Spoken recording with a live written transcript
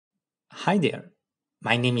Hi there,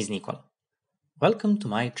 my name is Nicola. Welcome to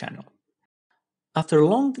my channel. After a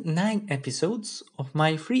long 9 episodes of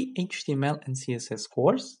my free HTML and CSS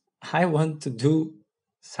course, I want to do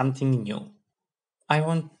something new. I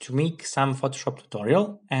want to make some Photoshop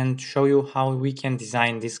tutorial and show you how we can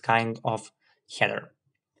design this kind of header.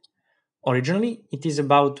 Originally, it is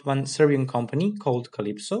about one Serbian company called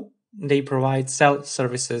Calypso. They provide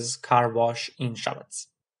self-services car wash in Shavac.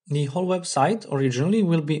 The whole website originally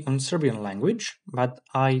will be on Serbian language, but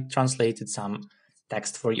I translated some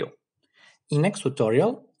text for you. In next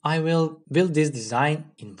tutorial, I will build this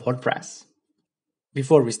design in WordPress.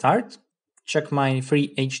 Before we start, check my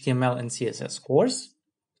free HTML and CSS course,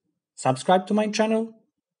 subscribe to my channel.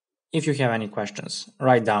 If you have any questions,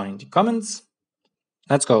 write down in the comments.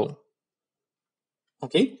 Let's go.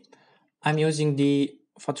 Okay, I'm using the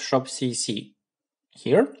Photoshop CC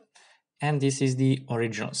here, and this is the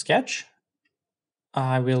original sketch.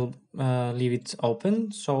 I will leave it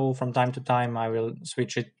open, so from time to time I will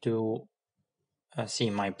switch it to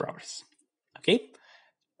see my progress. Okay,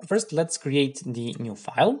 first let's create the new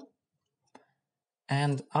file,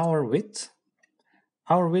 and our width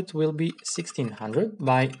will be 1600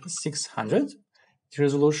 by 600. The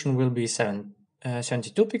resolution will be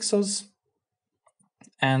 72 pixels,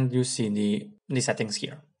 and you see the settings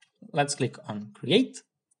here. Let's click on create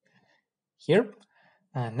here.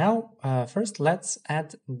 Now, first let's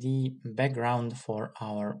add the background for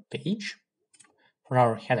our page, for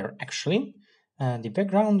our header actually. The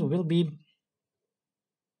background will be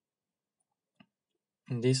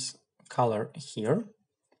this color here,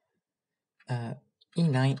 E9,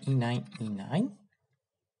 E9, E9.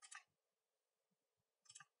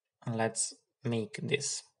 And let's make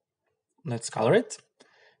this. Let's color it.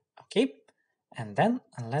 Okay, and then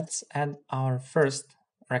let's add our first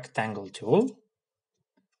rectangle tool.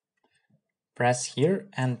 Press here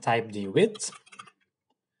and type the width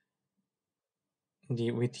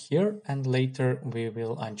here, and later we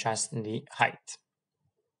will adjust the height.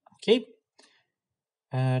 Okay,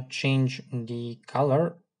 change the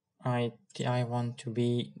color. I want to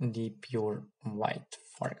be the pure white,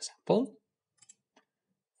 for example,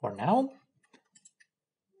 for now.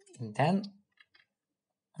 And then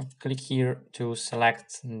click here to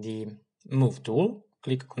select the move tool.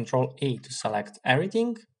 Click Ctrl A to select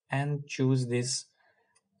everything and choose this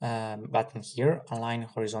button here, align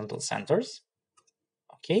horizontal centers.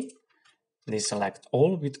 Okay, deselect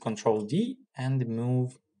all with Ctrl D and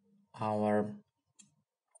move our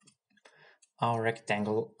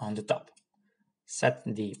rectangle on the top. Set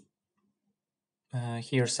the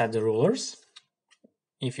set the rulers.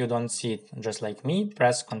 If you don't see it just like me,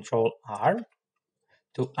 press Ctrl R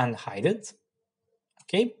to unhide it.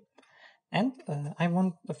 Okay, and I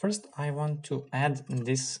want to add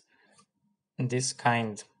this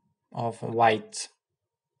kind of white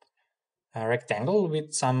rectangle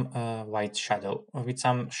with some white shadow, with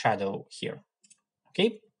some shadow here.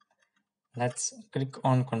 Okay, let's click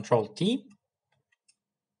on Ctrl T,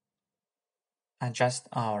 adjust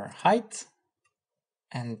our height,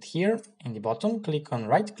 and here in the bottom click on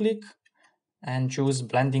right click and choose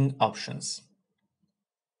blending options.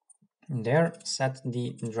 There, set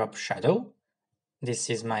the drop shadow. This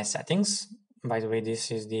is my settings. By the way,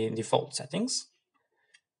 this is the default settings.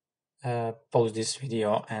 Pause this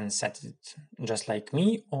video and set it just like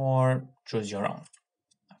me, or choose your own.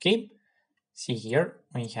 Okay, see here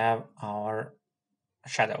we have our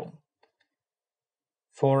shadow.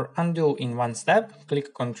 For undo in one step,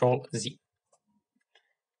 click Ctrl Z.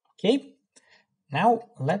 Okay, now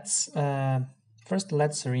let's first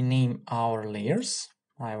let's rename our layers.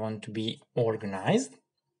 I want to be organized,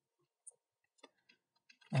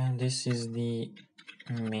 and this is the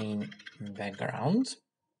main background.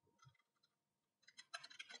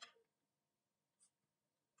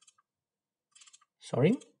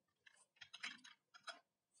 Sorry.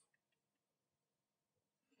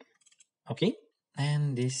 Okay,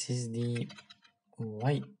 and this is the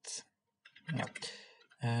white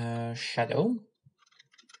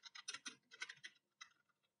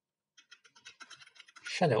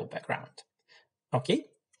shadow background. Okay,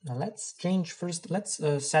 now let's change first. Let's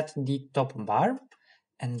set the top bar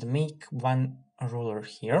and make one ruler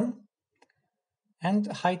here, and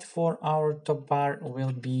height for our top bar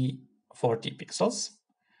will be 40 pixels.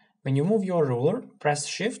 When you move your ruler, press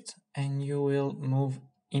shift and you will move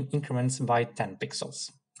in increments by 10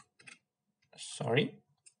 pixels. Sorry,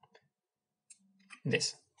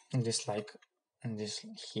 this like this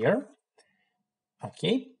here.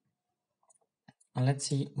 Okay, and let's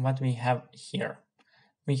see what we have here.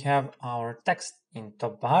 We have our text in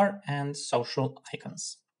top bar and social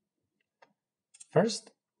icons.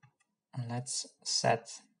 First, let's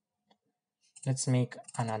make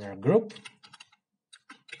another group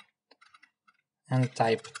and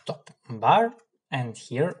type top bar, and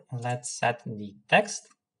here let's set the text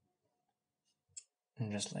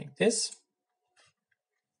just like this,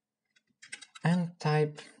 and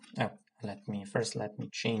type, let me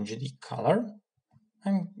change the color.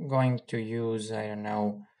 I'm going to use, I don't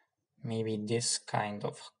know, maybe this kind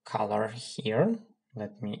of color here.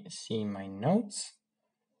 Let me see my notes.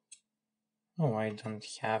 Oh, I don't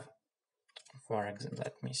have, for example,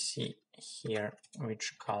 let me see here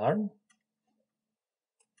which color.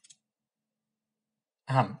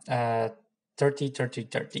 30, 30,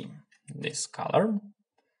 30, this color.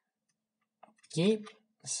 Okay,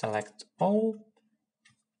 select all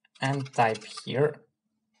and type here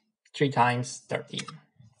 3 times 30.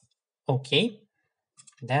 Okay,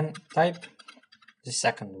 then type the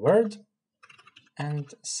second word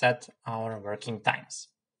and set our working times.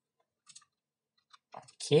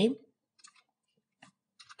 Okay.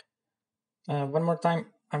 One more time,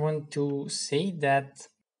 I want to say that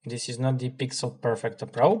this is not the pixel perfect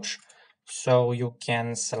approach. So you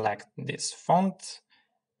can select this font,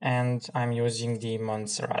 and I'm using the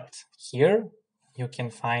Montserrat here. You can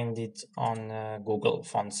find it on Google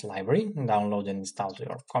Fonts Library. Download and install to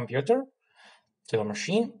your computer, to your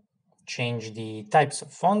machine. Change the types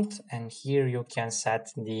of font, and here you can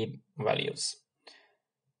set the values.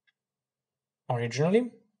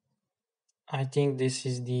 Originally, I think this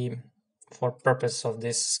is the, for purpose of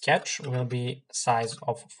this sketch, will be size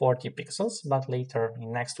of 40 pixels, but later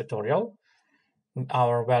in next tutorial,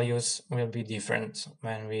 our values will be different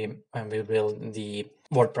when we build the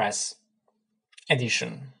WordPress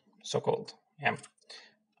edition, so-called. Yeah.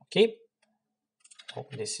 Okay. Oh,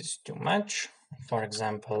 this is too much. For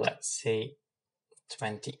example, let's say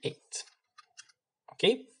 28.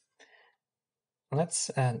 Okay.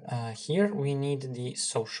 Let's here we need the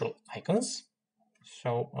social icons.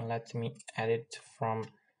 So let me add it from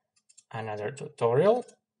another tutorial.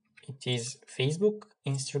 It is Facebook,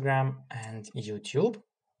 Instagram, and YouTube.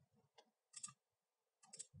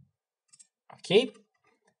 Okay,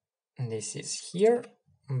 this is here,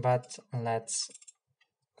 but let's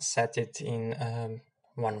set it in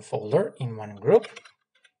one folder, in one group.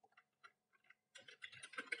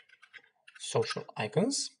 Social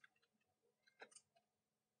icons.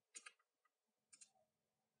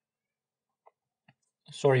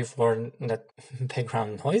 Sorry for that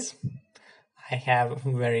background noise. I have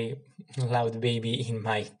a very loud baby in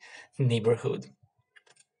my neighborhood.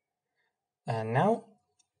 Now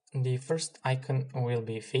the first icon will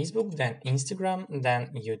be Facebook, then Instagram,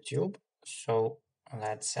 then YouTube. So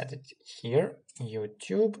let's set it here,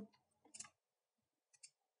 YouTube,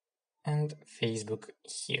 and Facebook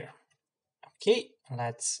here. Okay,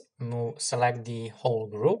 let's select the whole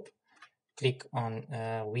group. Click on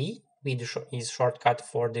V is shortcut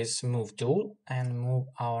for this move tool, and move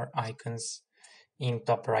our icons in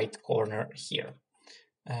top right corner here.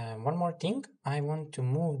 One more thing, I want to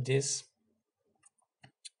move this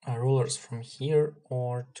rulers from here,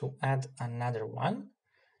 or to add another one.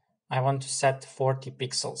 I want to set 40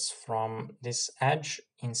 pixels from this edge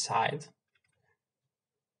inside.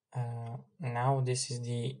 Now this is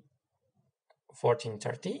the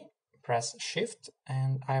 1430. Press shift,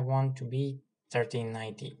 and I want to be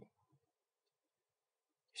 1390.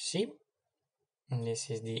 See, and this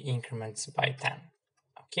is the increments by 10.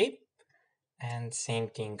 Okay, and same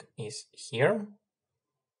thing is here.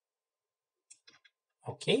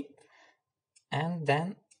 Okay, and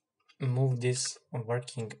then move this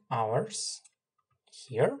working hours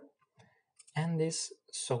here, and this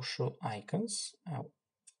social icons.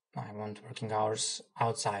 I want working hours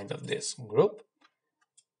outside of this group,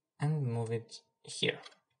 and move it here,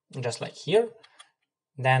 just like here.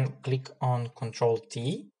 Then click on Ctrl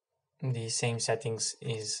T. The same settings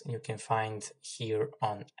is you can find here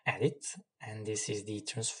on Edit, and this is the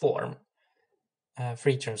transform,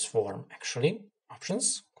 free transform actually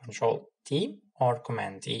options. Ctrl T or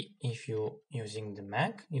Command T if you using the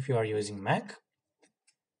Mac. If you are using Mac,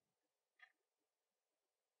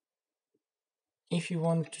 if you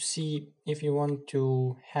want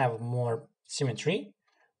to have more symmetry,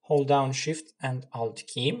 hold down Shift and Alt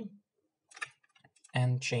key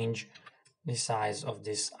and change the size of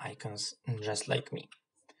these icons, just like me.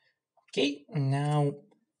 Okay, now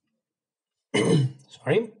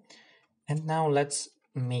sorry, and now let's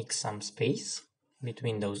make some space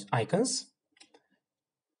between those icons.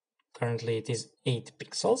 Currently it is 8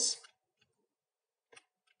 pixels.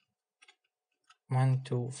 1,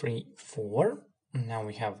 2, 3, 4. Now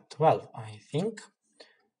we have 12, I think.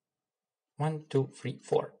 1, 2, 3,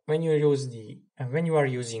 4. When you are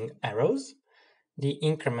using arrows, the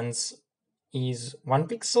increments is 1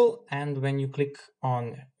 pixel, and when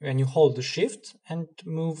you hold the shift and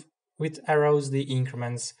move with arrows, the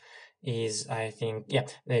increments is, I think, yeah,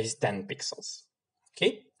 there is 10 pixels.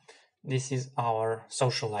 Okay, this is our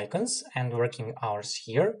social icons and working hours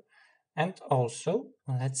here. And also,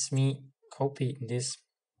 let me copy this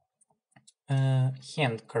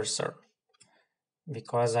hand cursor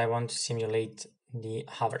because I want to simulate the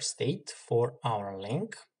hover state for our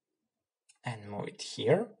link and move it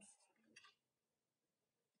here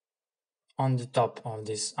on the top of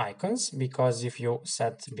these icons, because if you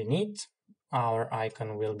set beneath, our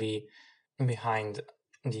icon will be behind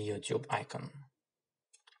the YouTube icon.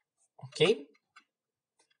 Okay,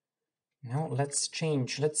 now let's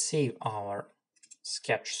save our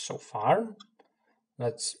sketch so far.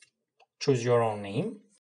 Let's choose your own name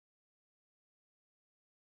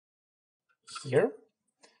here.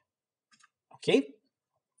 Okay,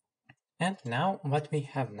 and now what we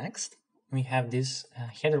have next, we have this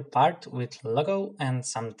header part with logo and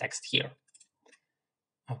some text here.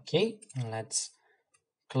 Okay, let's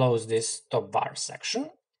close this top bar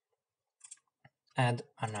section, add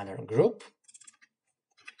another group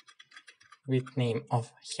with name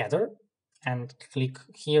of header, and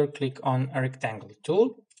click on a rectangle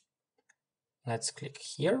tool. Let's click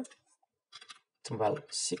here,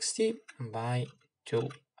 1260 by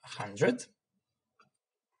 200.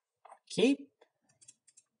 Okay,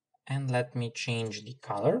 and let me change the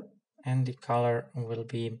color, and the color will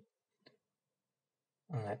be,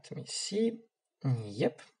 let me see,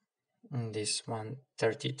 yep, this one,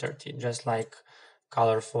 3030, just like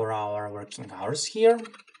color for our working hours here.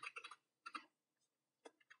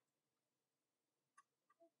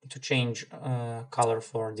 To change color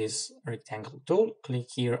for this rectangle tool, click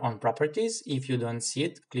here on properties. If you don't see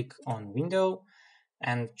it, click on window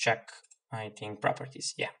and check, I think,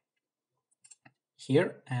 properties, yeah,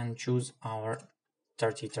 here, and choose our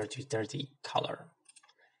 30-30-30 color.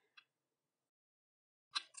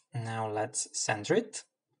 Now let's center it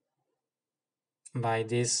by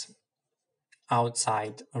this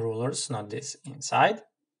outside rulers, not this inside.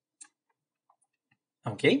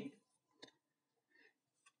 Okay,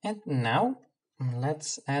 and now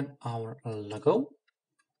let's add our logo,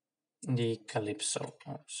 the Calypso,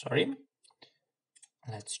 sorry,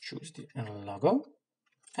 let's choose the logo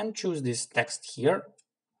and choose this text here.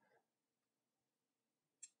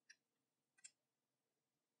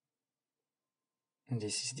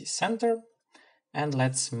 This is the center, and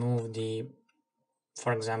let's move the,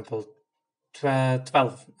 for example, 20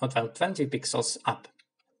 pixels up.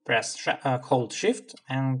 Press hold shift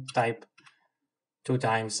and type 2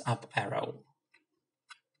 times up arrow.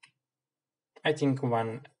 I think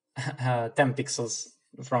 10 pixels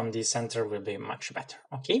from the center will be much better.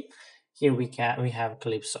 Okay, here we have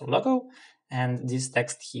Calypso logo and this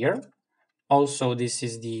text here. Also, this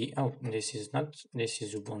is the, oh, this is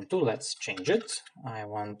Ubuntu. Let's change it. I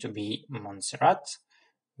want to be Montserrat,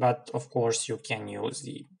 but of course you can use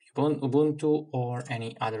the Ubuntu or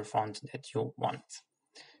any other font that you want.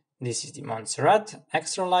 This is the Montserrat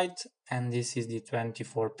extra light, and this is the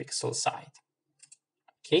 24 pixel side.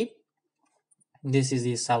 Okay, this is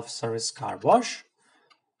the self-service car wash.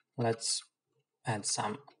 Let's add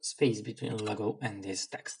some space between logo and this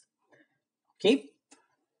text. Okay,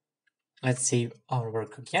 let's save our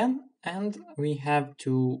work again, and we have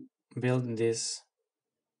to build this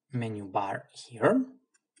menu bar here.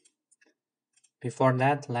 Before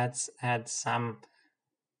that, let's add some.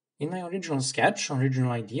 In my original sketch,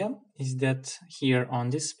 original idea is that here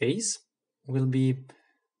on this space will be,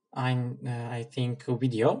 I think, a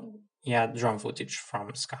video, yeah, drone footage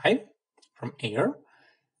from sky, from air.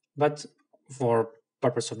 But for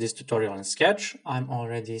purpose of this tutorial and sketch, I'm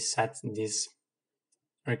already set this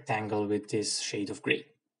rectangle with this shade of gray,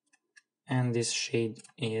 and this shade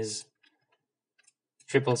is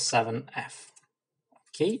 777F.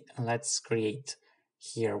 Okay, let's create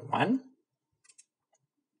here one.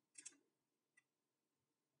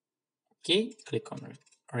 Okay, click on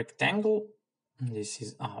rectangle. This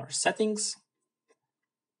is our settings.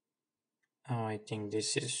 Oh, I think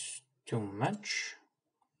this is too much.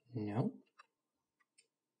 No.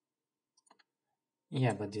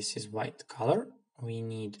 Yeah, but this is white color. We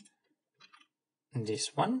need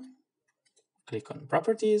this one. Click on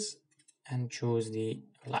properties and choose the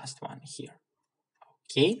last one here.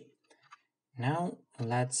 Okay. Now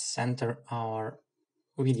let's center our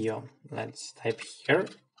video. Let's type here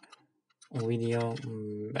video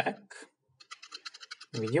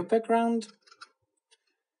background,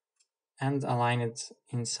 and align it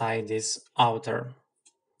inside this outer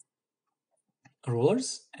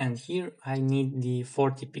rulers, and here I need the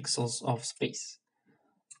 40 pixels of space.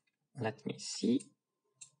 Let me see.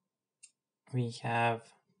 We have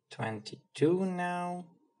 22 now.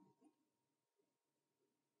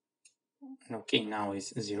 Okay, now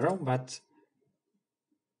it's 0, but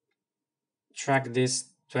track this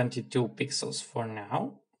 22 pixels for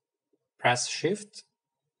now. Press Shift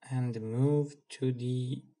and move to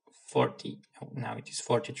the 40. Oh, now it is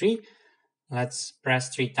 43. Let's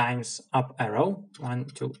press 3 times up arrow. 1,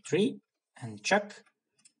 2, 3, and check.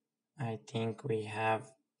 I think we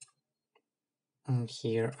have, and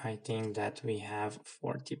here I think that we have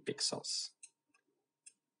 40 pixels.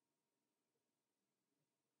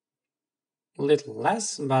 Little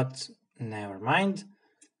less, but never mind.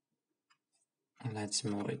 Let's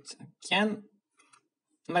move it again.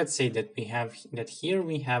 Let's say that we have that here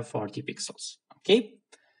we have 40 pixels. Okay.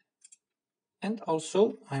 And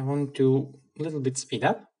also I want to a little bit speed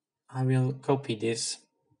up. I will copy this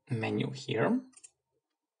menu here.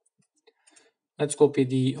 Let's copy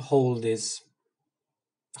the this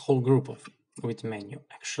whole group with menu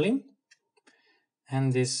actually,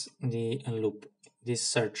 and the loop, this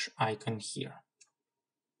search icon here.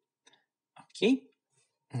 Okay,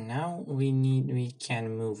 now we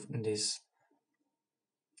can move this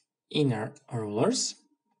inner rulers,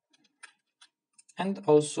 and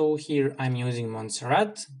also here I'm using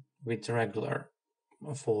Montserrat with regular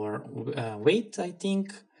for weight, I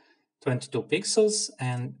think 22 pixels,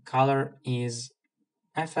 and color is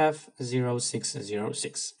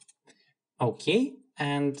FF0606. Okay,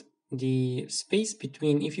 and the space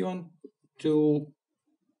between, if you want to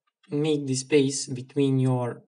make the space between your